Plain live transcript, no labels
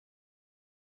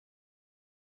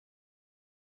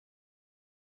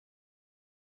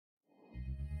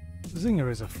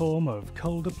Zinga is a form of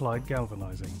cold applied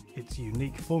galvanizing. Its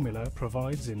unique formula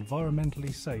provides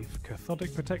environmentally safe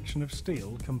cathodic protection of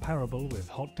steel comparable with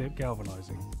hot dip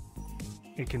galvanizing.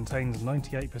 It contains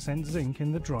 98% zinc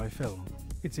in the dry film.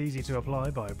 It's easy to apply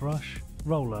by brush,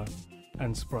 roller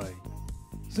and spray.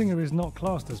 Zinga is not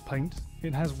classed as paint.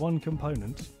 It has one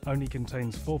component, only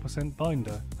contains 4%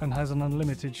 binder and has an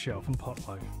unlimited shelf and pot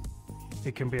life.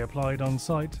 It can be applied on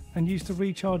site and used to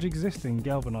recharge existing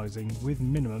galvanizing with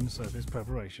minimum surface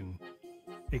preparation.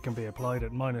 It can be applied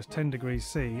at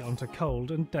 -10°C onto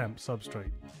cold and damp substrate.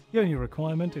 The only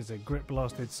requirement is a grip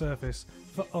blasted surface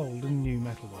for old and new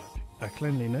metalwork, a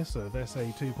cleanliness of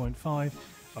SA 2.5,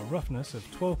 a roughness of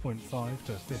 12.5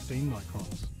 to 15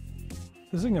 microns.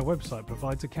 The Zinga website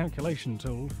provides a calculation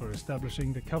tool for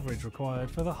establishing the coverage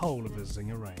required for the whole of the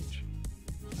Zinga range.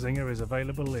 Zinga is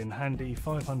available in handy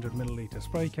 500ml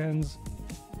spray cans,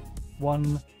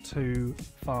 1, 2,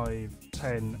 5,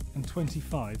 10 and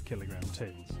 25 kg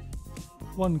tins.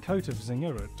 One coat of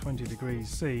Zinga at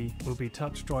 20°C will be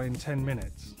touch dry in 10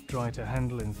 minutes, dry to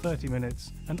handle in 30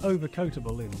 minutes and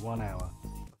overcoatable in 1 hour.